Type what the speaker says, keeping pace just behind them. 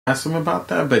asked him about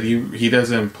that, but he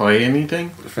doesn't play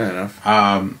anything. Fair enough.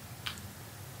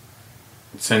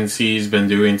 Since he's been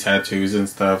doing tattoos and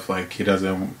stuff, like he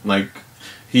doesn't like.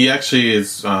 He actually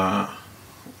is. He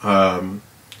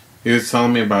was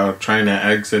telling me about trying to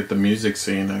exit the music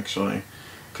scene actually,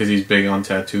 because he's big on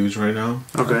tattoos right now.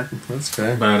 Okay, that's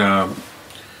fair.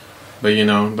 But you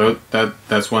know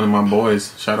that's one of my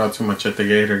boys. Shout out to Machete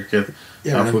Gator.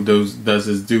 Who does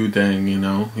his dude thing. You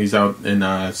know, he's out in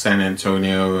San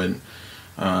Antonio and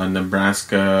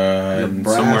Nebraska and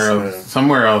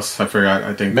somewhere else. I forgot.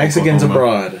 I think Mexicans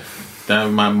Oklahoma. abroad.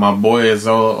 That my boy is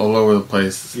all over the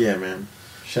place. Yeah, man.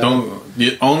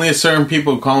 Only a certain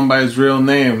people call him by his real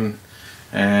name,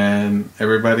 and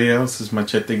everybody else is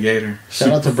Machete Gator. Shout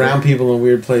out to brown people in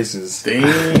weird places.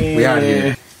 Damn. We out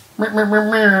here. The way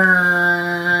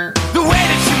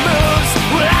that she moves,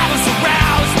 well, I was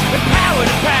aroused, empowered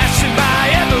and passion by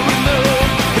every move.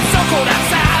 It's so cold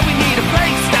outside, we need a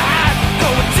place to hide.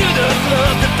 Going to the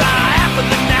club to buy half of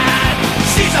the night.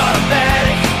 She's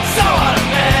automatic, so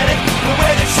automatic. The way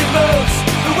that she moves,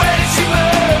 the way that she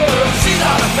moves. She's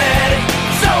automatic,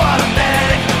 so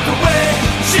automatic. The way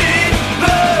she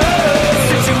moves.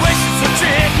 The situation's so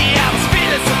tricky, I was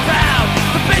feeling so proud.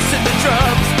 The bass and the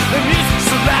drums, the music's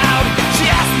so loud. She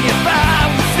asked me if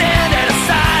I would stand at her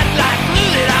side, like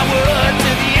glue that I would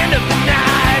to the end of the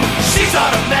night. She's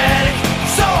automatic,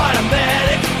 so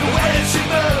automatic. The way that she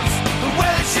moves, the way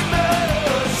that she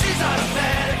moves. She's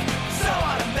automatic, so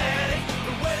automatic.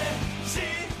 The way she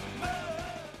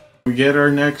moves. We get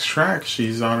our next track.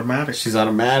 She's automatic. She's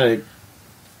automatic.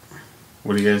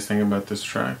 What do you guys think about this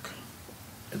track?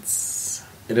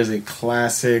 It is a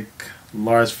classic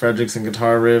Lars Frederiksen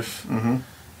guitar riff. Mm-hmm.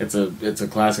 It's a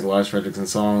classic Lars Frederiksen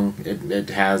song. It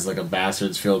has like a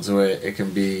Bastards feel to it. It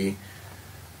can be,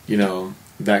 you know,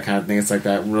 that kind of thing. It's like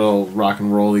that real rock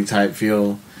and roll-y type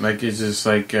feel. Like it's just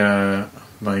like I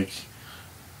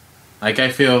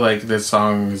feel like this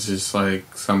song is just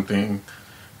like something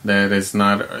that is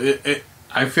not.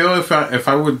 I feel if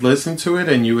I would listen to it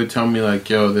and you would tell me like,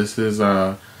 yo, this is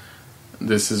a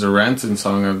Rancid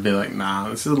song, I'd be like, nah,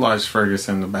 this is Lars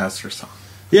Ferguson, the Bastard song.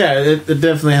 Yeah, it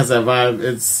definitely has that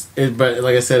vibe. But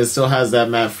like I said, it still has that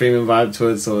Matt Freeman vibe to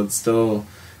it, so it's still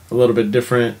a little bit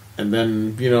different. And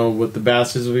then, you know, with the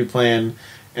Bastards we'll be playing,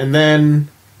 and then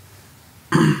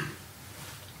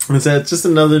it's just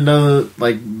another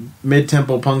like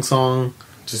mid-tempo punk song.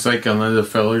 Just like another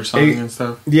filler song and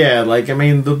stuff. Yeah, like I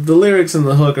mean, the lyrics and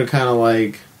the hook are kind of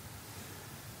like,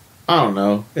 I don't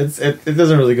know. It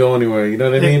doesn't really go anywhere. You know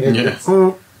what I mean?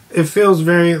 Well, it feels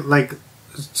very like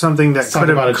something that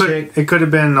could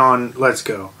have been on Let's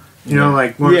Go. You know,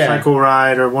 like Motorcycle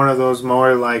Ride or one of those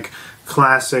more like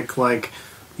classic, like,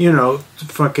 you know,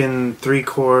 fucking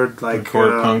 3-chord like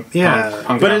punk. Yeah,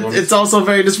 punk but it's also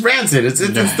very just Rancid. It's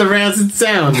the Rancid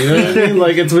sound. You know what I mean?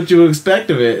 Like it's what you expect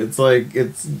of it. It's like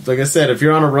I said, if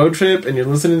you're on a road trip and you're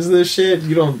listening to this shit,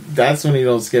 that's when you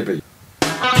don't skip it.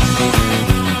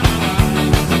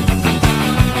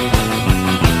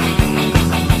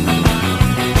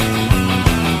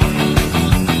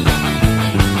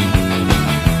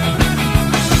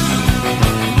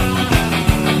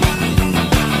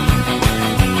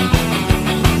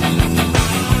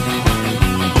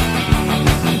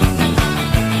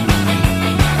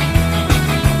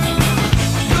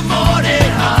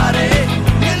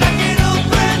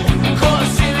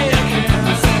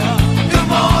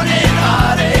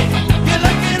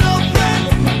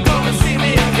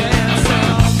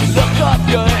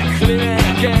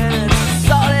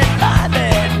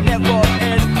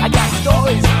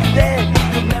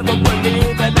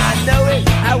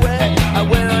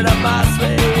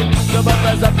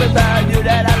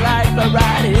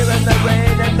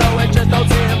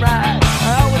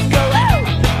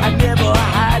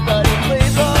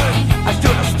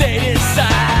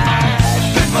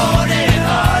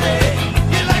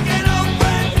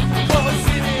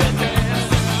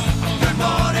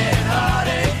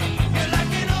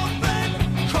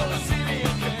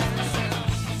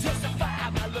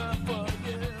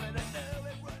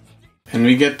 And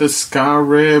we get the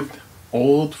ska-ribbed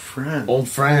Old Friend. Old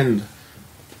Friend.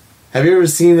 Have you ever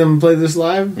seen them play this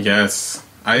live? Yes.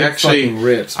 I actually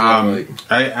rips, I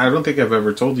don't think I've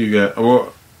ever told you yet.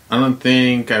 Well, I don't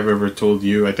think I've ever told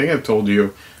you. I think I've told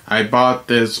you. I bought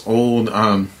this old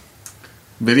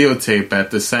videotape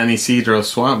at the San Ysidro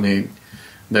swap meet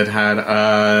that had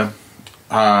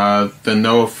the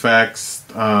No Effects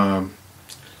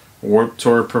Warped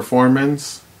Tour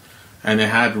performance, and it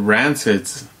had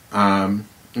Rancid's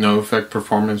No Effect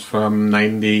performance from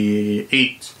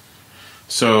 '98.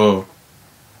 So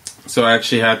I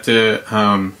actually had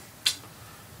to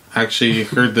actually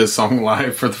heard this song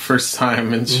live for the first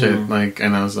time and shit.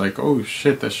 And I was like, oh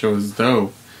shit, that show is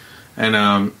dope.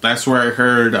 And that's where I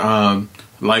heard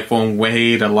Life Won't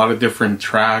Wait, a lot of different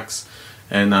tracks,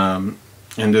 and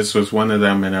this was one of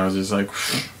them. And I was just like,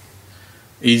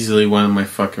 easily one of my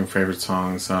fucking favorite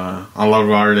songs. A lot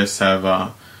of artists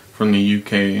have from the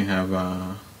UK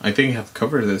have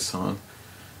covered this song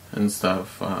and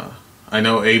stuff. I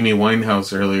know Amy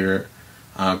Winehouse earlier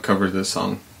covered this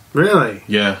song. Really?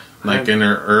 Yeah, like in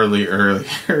her early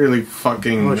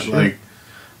fucking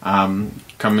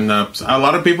coming up. A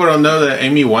lot of people don't know that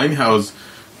Amy Winehouse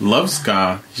loves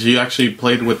ska. She actually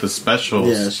played with the Specials.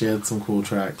 Yeah, she had some cool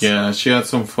tracks. Yeah, she had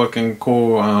some fucking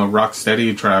cool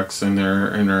rocksteady tracks in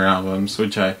her albums,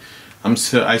 which I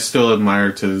still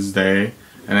admire to this day,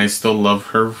 and I still love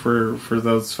her for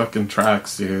those fucking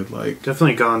tracks, dude. Like,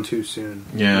 definitely Gone Too Soon.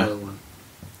 Yeah. Another one.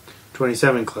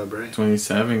 27 Club, right?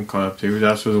 27 Club, dude.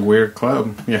 That was a weird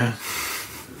club. Yeah.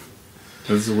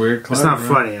 It was a weird club. It's not right?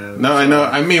 funny. No, I know.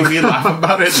 I mean, we laugh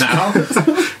about it now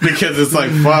because it's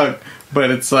like, fuck. But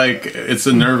it's like, it's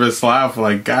a nervous laugh.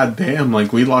 Like, goddamn.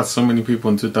 Like, we lost so many people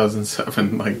in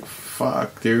 2007. Like,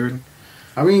 fuck, dude.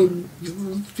 I mean, you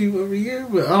lose people every year,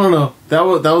 but I don't know. That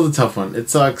was a tough one. It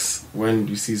sucks when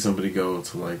you see somebody go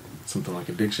to, like, something like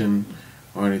addiction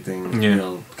or anything, you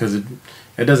know, because it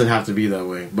doesn't have to be that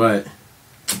way. But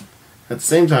at the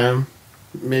same time,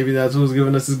 maybe that's what was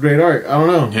giving us this great art. I don't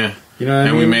know. Yeah. You know what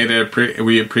I mean? We made it,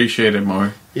 we appreciate it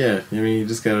more. Yeah. I mean, you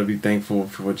just gotta be thankful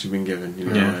for what you've been given, you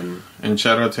know? Yeah. And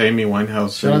shout out to Amy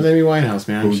Winehouse. Shout out to Amy Winehouse,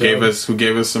 man. Who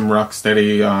gave us some rock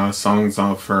steady songs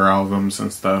off her albums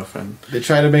and stuff. And they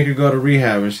tried to make her go to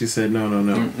rehab, and she said, no.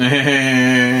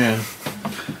 Yeah.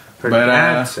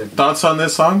 But thoughts on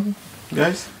this song,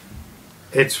 guys?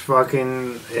 It's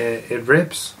fucking... It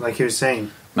rips, like he was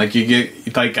saying. Like, you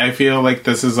get... Like, I feel like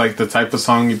this is, like, the type of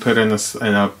song you put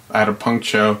at a punk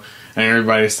show, and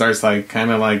everybody starts, like,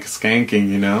 kind of, like, skanking,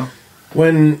 you know?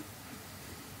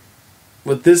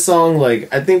 With this song, like,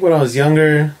 I think when I was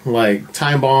younger, like,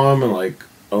 Time Bomb and, like,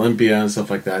 Olympia and stuff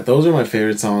like that, those are my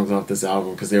favorite songs off this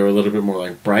album because they were a little bit more,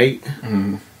 like, bright.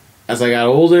 As I got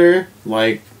older,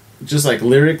 like... Just like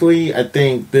lyrically, I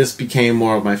think this became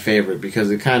more of my favorite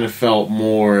because it kind of felt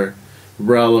more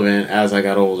relevant as I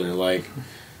got older. Like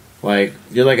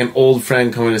you're like an old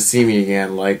friend coming to see me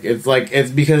again.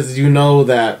 It's because you know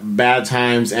that bad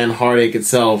times and heartache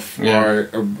itself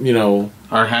are you know,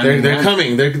 they're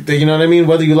coming. They're you know what I mean.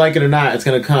 Whether you like it or not, it's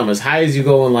gonna come. As high as you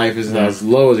go in life is as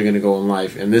low as you're gonna go in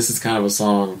life. And this is kind of a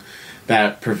song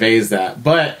that pervades that,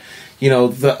 but. You know,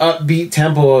 the upbeat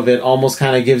tempo of it almost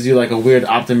kind of gives you like a weird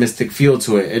optimistic feel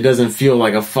to it. It doesn't feel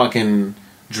like a fucking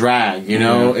drag, you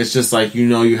know? It's just like, you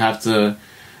know, you have to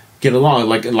get along.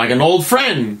 Like an old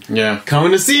friend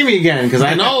coming to see me again. Because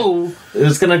I know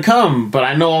it's going to come. But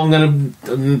I know I'm going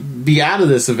to be out of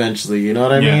this eventually. You know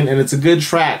what I mean? And it's a good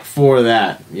track for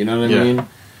that. You know what I mean?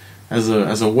 As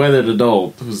a weathered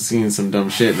adult who's seen some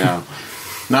dumb shit now.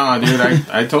 No, dude,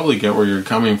 I totally get where you're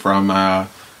coming from.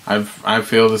 I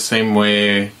feel the same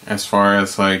way as far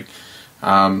as like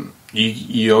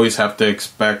you always have to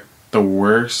expect the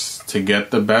worst to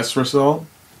get the best result.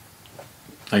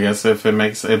 I guess if it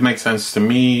makes sense to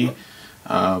me,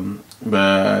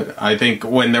 but I think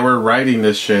when they were writing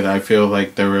this shit, I feel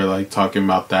like they were like talking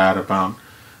about that, about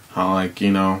how like,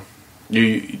 you know,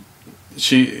 your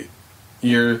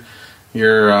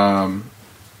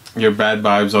bad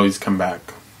vibes always come back.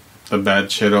 The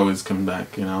bad shit always comes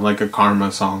back, you know, like a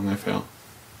karma song, I feel.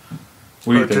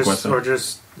 What do you think, Wesley? Or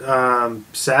just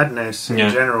sadness in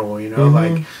general, you know,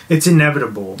 like, it's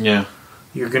inevitable. Yeah.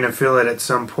 You're going to feel it at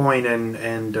some point,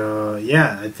 and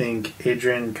I think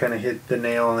Adriene kind of hit the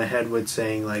nail on the head with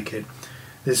saying, like,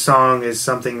 this song is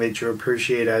something that you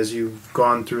appreciate as you've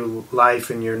gone through life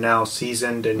and you're now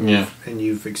seasoned and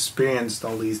you've experienced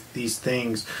all these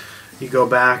things. You go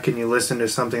back and you listen to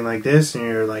something like this and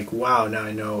you're like, wow,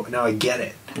 now I get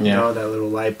it. You know, that little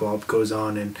light bulb goes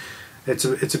on, and it's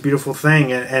a beautiful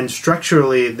thing. And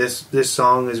structurally, this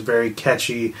song is very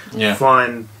catchy,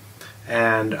 fun,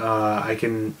 and I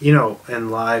can, you know, and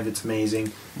live it's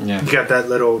amazing. Yeah. You got that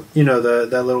little, you know,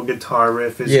 that little guitar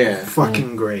riff is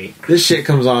fucking great. This shit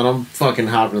comes on, I'm fucking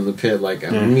hopping in the pit like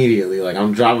immediately. Like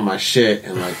I'm dropping my shit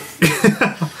and like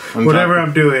whatever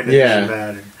I'm doing, it doesn't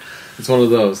matter. It's one of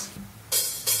those.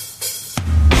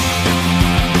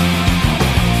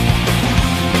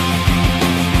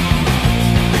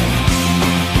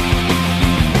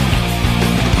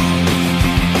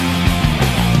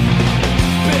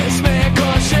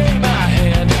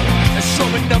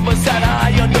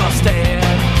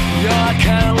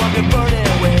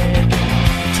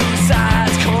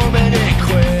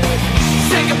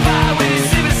 Say goodbye.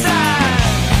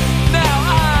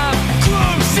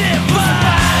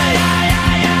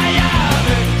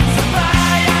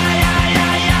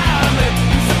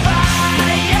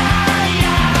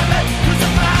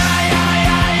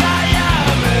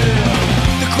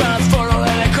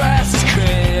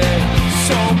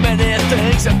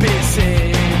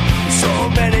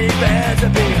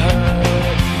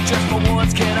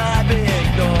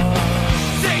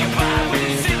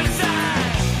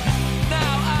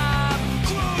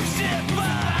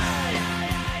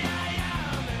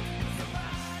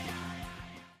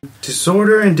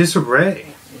 Disorder and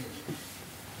disarray.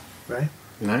 Right?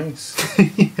 Nice.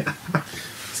 Yeah.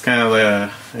 It's kind of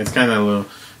a little,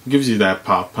 it gives you that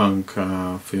pop punk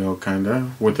feel, kind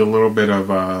of, with a little bit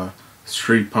of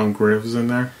street punk riffs in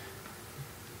there.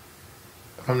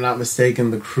 If I'm not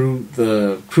mistaken,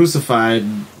 the Crucified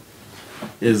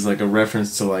is like a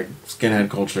reference to like skinhead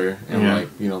culture and like,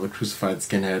 you know, the crucified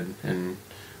skinhead and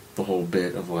the whole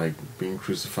bit of like being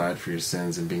crucified for your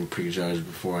sins and being prejudged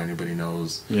before anybody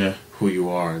knows who you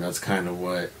are. That's kind of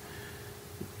what,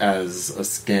 as a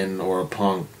skin or a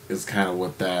punk, is kind of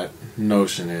what that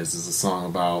notion is a song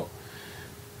about,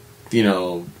 you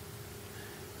know,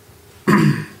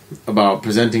 about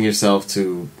presenting yourself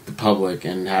to the public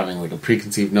and having like a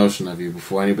preconceived notion of you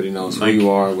before anybody knows who you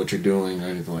are, what you're doing, or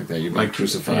anything like that. You're being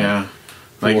crucified. Yeah,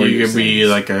 like you could be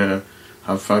like a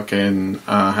fucking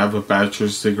have a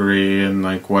bachelor's degree in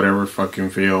like whatever fucking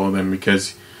field, and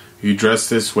because you dress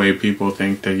this way, people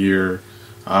think that you're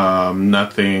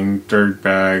nothing,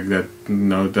 dirtbag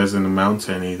that doesn't amount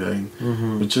to anything.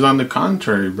 Which is on the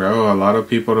contrary, bro. A lot of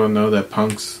people don't know that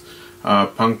punk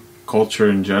culture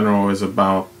in general is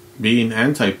about being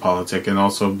anti-politic and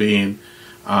also being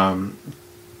able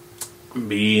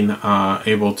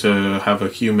to have a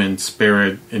human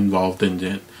spirit involved in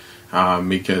it,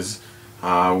 because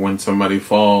when somebody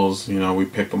falls, you know, we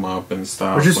pick them up and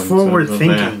stuff. We're just forward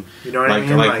thinking, you know what I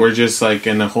mean? Like we're just like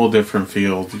in a whole different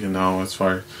field, you know, as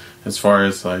far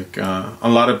as like a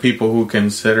lot of people who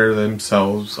consider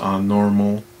themselves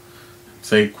normal,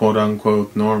 say quote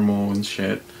unquote normal and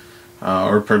shit,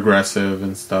 or progressive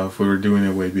and stuff. We were doing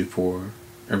it way before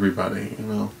everybody, you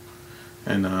know.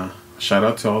 And shout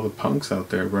out to all the punks out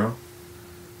there, bro,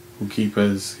 who keep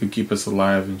us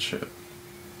alive and shit.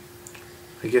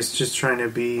 I guess just trying to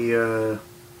be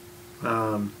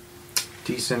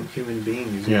decent human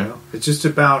beings, you know? It's just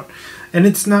about, and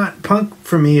it's not, punk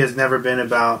for me has never been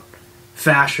about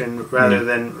fashion rather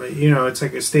than, you know, it's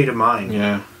like a state of mind.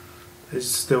 Yeah.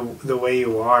 It's the way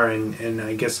you are, and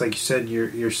I guess, like you said,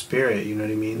 your spirit, you know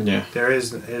what I mean? Yeah.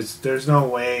 There's no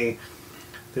way,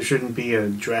 there shouldn't be a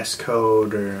dress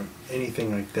code or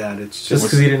anything like that. It's just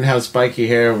because you didn't have spiky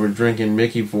hair or drinking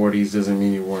Mickey 40s doesn't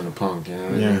mean you weren't a punk, you know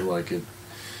what I mean? Like it,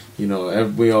 you know,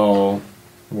 we all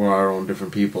were our own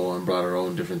different people and brought our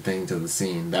own different thing to the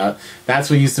scene. That's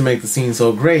what used to make the scene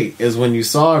so great, is when you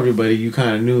saw everybody, you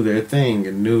kind of knew their thing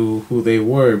and knew who they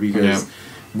were, because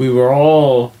we were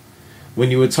all,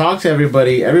 when you would talk to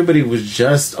everybody was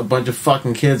just a bunch of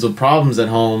fucking kids with problems at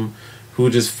home who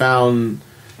just found,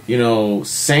 you know,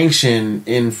 sanction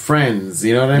in friends,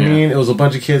 you know what I mean? It was a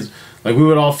bunch of kids, like we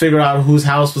would all figure out whose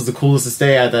house was the coolest to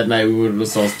stay at that night. We would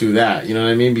just all do that, you know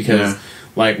what I mean? Because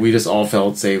like we just all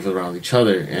felt safe around each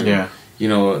other, and you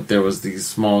know, there was these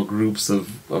small groups of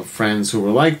friends who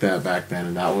were like that back then,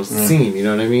 and that was the scene, you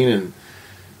know what I mean?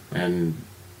 And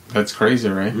that's crazy,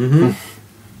 right?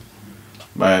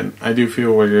 But I do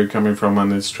feel where you're coming from on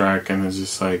this track, and it's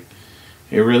just like,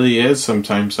 it really is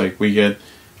sometimes like we get,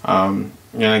 and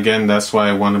again, that's why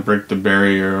I want to break the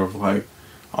barrier of like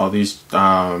all these,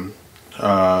 I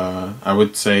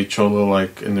would say cholo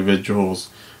like individuals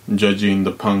judging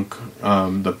the punk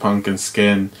and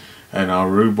skin and our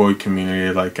rude boy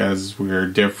community like as we're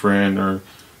different, or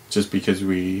just because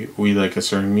we like a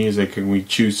certain music and we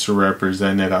choose to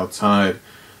represent it outside,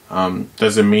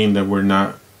 doesn't mean that we're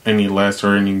not any less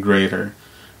or any greater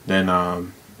than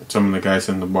some of the guys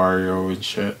in the barrio and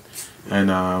shit. And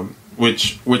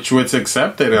which was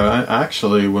accepted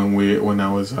actually when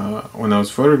I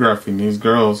was photographing these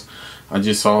girls. I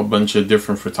just saw a bunch of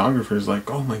different photographers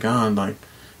like, oh my god, like,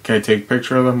 can I take a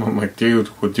picture of them? I'm like, dude,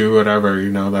 we'll do whatever,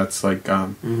 you know. That's like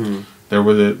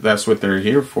that's what they're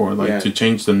here for, like to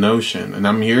change the notion. And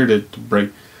I'm here to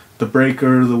break the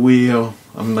breaker of the wheel.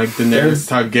 I'm like the nearest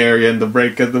Targaryen, the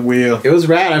break of the wheel. It was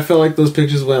rad. I felt like those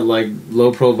pictures went like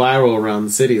low pro viral around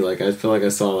the city. Like I feel like I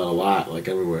saw that a lot, like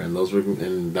everywhere. And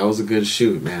that was a good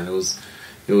shoot, man. It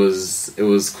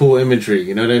was cool imagery.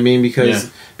 You know what I mean?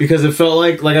 Because it felt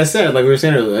like I said, like we were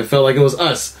saying earlier, I felt like it was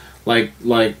us. Like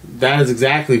that is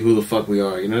exactly who the fuck we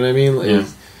are. You know what I mean? Like,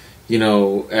 you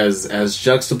know, as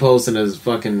juxtaposed and as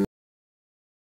fucking